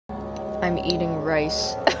I'm eating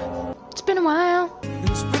rice. It's been a while.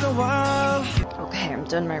 It's been a while. Okay, I'm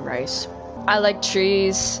done my rice. I like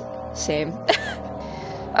trees. Same.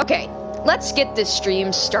 Okay, let's get this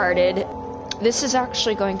stream started. This is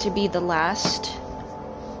actually going to be the last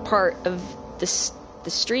part of the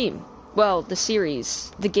stream. Well, the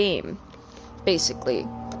series, the game, basically.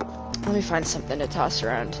 Let me find something to toss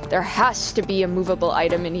around. There has to be a movable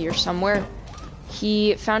item in here somewhere.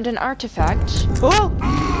 He found an artifact. Oh!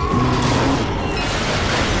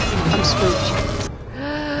 I'm spooked.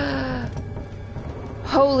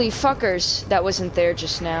 Holy fuckers, that wasn't there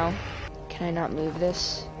just now. Can I not move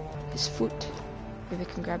this? His foot. Maybe I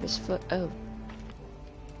can grab his foot. Oh.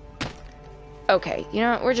 Okay, you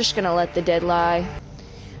know what? We're just gonna let the dead lie.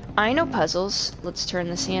 I know puzzles. Let's turn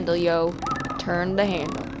this handle, yo. Turn the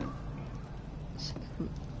handle.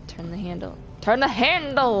 Turn the handle. Turn the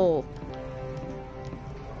handle!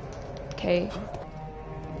 Okay.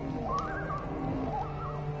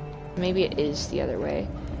 Maybe it is the other way.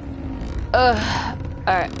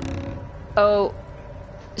 Alright. Oh.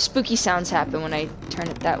 Spooky sounds happen when I turn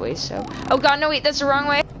it that way, so. Oh god, no, wait, that's the wrong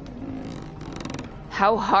way.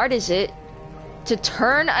 How hard is it to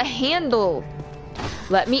turn a handle?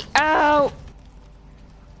 Let me out!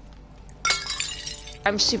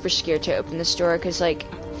 I'm super scared to open this door, because, like,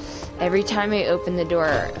 every time I open the door,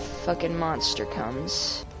 a fucking monster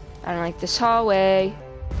comes. I don't like this hallway.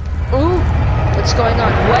 Ooh! What's going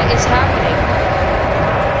on? What is happening?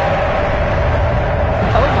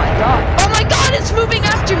 Oh my god. Oh my god, it's moving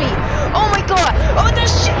after me! Oh my god! Oh,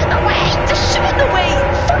 there's shit in the way! There's shit in the way!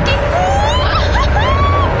 Fucking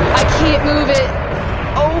I can't move it!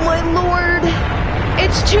 Oh my lord!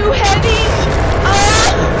 It's too heavy!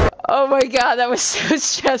 Ah! Oh my god, that was so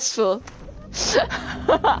stressful.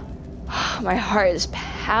 My heart is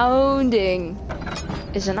pounding.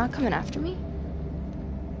 Is it not coming after me?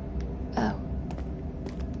 Oh.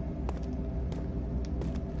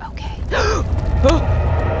 Okay. Oh!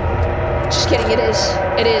 Just kidding, it is.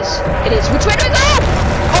 It is. It is. Which way do I go?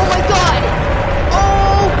 Oh my god!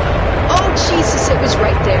 Oh! Oh Jesus, it was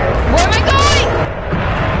right there. Where am I going?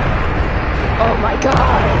 Oh my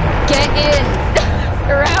god. Get in!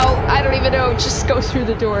 Or out. I don't even know. Just go through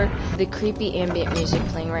the door. The creepy ambient music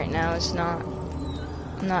playing right now is not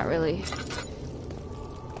really.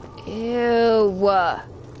 Ew.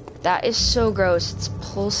 That is so gross. It's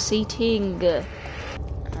pulsating. I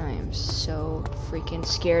am so freaking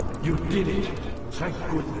scared. You did it. Thank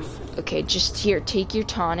goodness. Okay, just here. Take your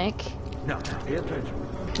tonic. Now, pay attention.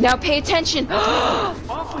 Now pay attention.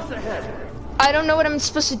 Off with the head. I don't know what I'm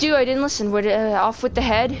supposed to do. I didn't listen. What? Off with the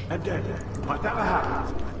head? And then, whatever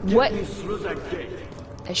happens, what? get me through that gate.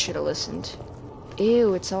 I should have listened.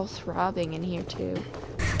 Ew, it's all throbbing in here too.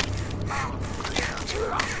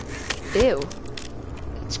 Ew.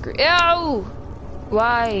 It's Ew!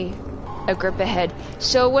 Why? A grip ahead.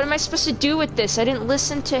 So what am I supposed to do with this? I didn't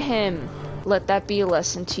listen to him. Let that be a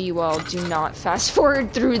lesson to you all. Do not fast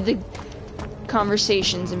forward through the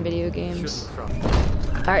conversations in video games.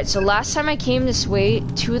 Alright, so last time I came this way,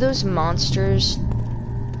 2 of those monsters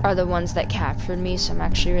are the ones that captured me, so I'm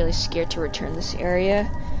actually really scared to return this area.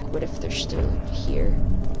 What if they're still here?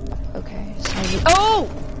 Okay. So oh!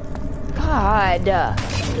 God.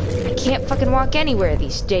 I can't fucking walk anywhere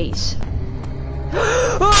these days.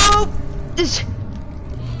 Oh! This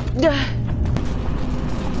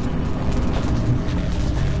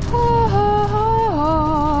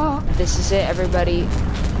is it, everybody.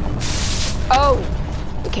 Oh!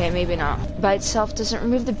 Okay, maybe not. By itself doesn't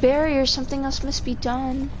remove the barrier. Something else must be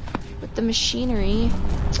done with the machinery.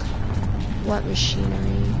 What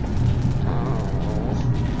machinery?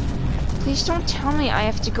 Oh. Please don't tell me I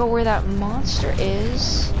have to go where that monster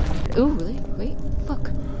is. Ooh, really? Wait, look.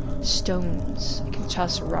 Stones. I can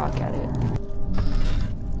toss a rock at it.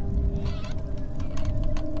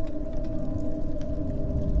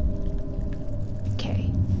 Okay.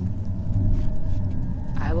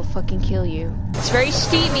 I will fucking kill you. It's very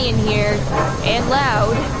steamy in here. And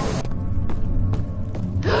loud.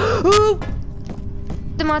 Ooh!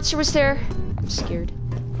 The monster was there. I'm scared.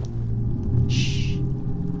 Shh.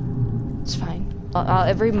 It's fine.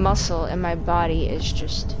 Every muscle in my body is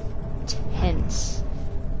just tense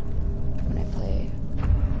when I play.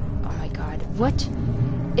 Oh my god. What?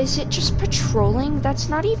 Is it just patrolling? That's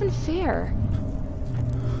not even fair.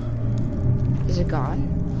 Is it gone?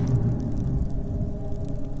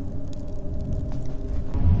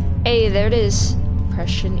 Hey, there it is.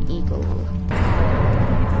 Prussian Eagle.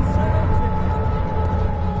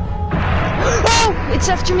 Oh! It's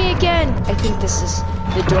after me again! I think this is...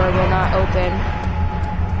 The door will not open.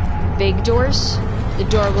 Big doors? The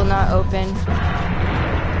door will not open.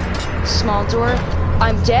 Small door.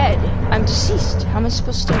 I'm dead. I'm deceased. How am I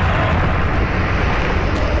supposed to?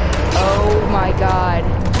 Oh my god.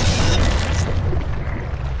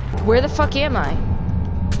 Where the fuck am I?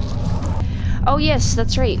 Oh yes,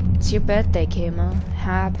 that's right. It's your birthday, Kamo.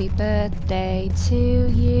 Happy birthday to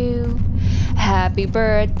you. Happy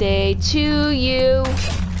birthday to you.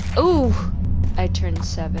 Ooh, I turned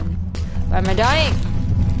 7. Why am I dying?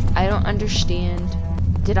 I don't understand.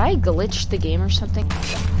 Did I glitch the game or something?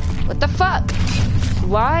 What the fuck?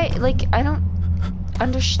 Why? Like, I don't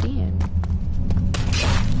understand.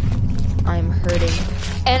 I'm hurting.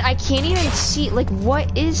 And I can't even see, like,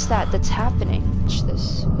 what is that that's happening? Watch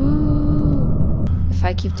this. Ooh. If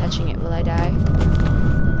I keep touching it, will I die?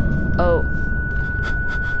 Oh.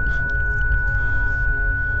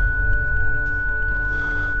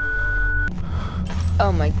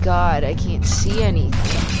 Oh my god, I can't see anything.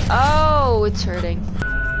 Oh, it's hurting.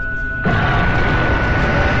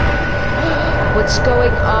 What's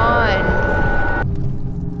going on?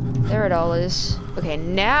 There it all is. Okay,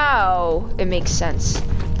 now it makes sense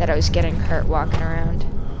that I was getting hurt walking around.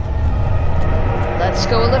 Let's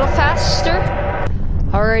go a little faster.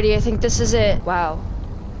 Alrighty, I think this is it. Wow.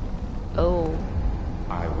 Oh.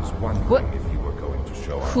 I was wondering What? if you were going to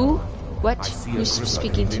show up. Who? What? I see a Who's grip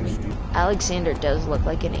speaking to me? against you. Alexander does look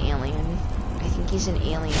like an alien. I think he's an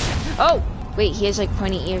alien. Oh! Wait, he has like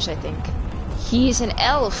pointy ears, I think. He's an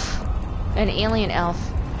elf. An alien elf.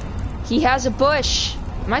 He has a bush.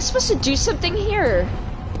 Am I supposed to do something here?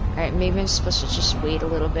 Alright, maybe I'm supposed to just wait a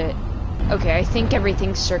little bit. Okay, I think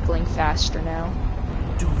everything's circling faster now.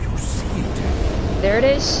 Do you see it? There it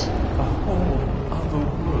is. A whole other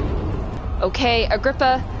world. Okay,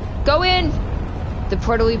 Agrippa, go in! The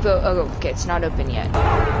portal we built. Oh, okay, it's not open yet.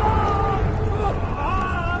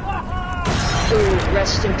 Ooh,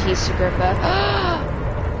 rest in peace, Agrippa.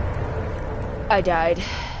 I died.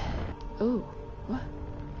 Ooh, what?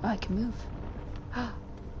 Oh, I can move.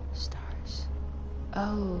 Stars.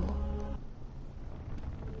 Oh.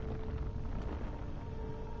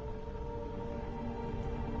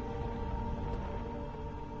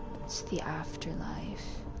 It's the afterlife.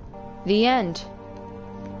 The end.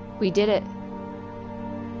 We did it.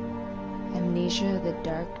 Amnesia, the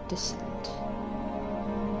Dark Descent.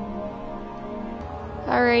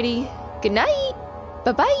 Alrighty. Good night.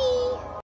 Bye-bye.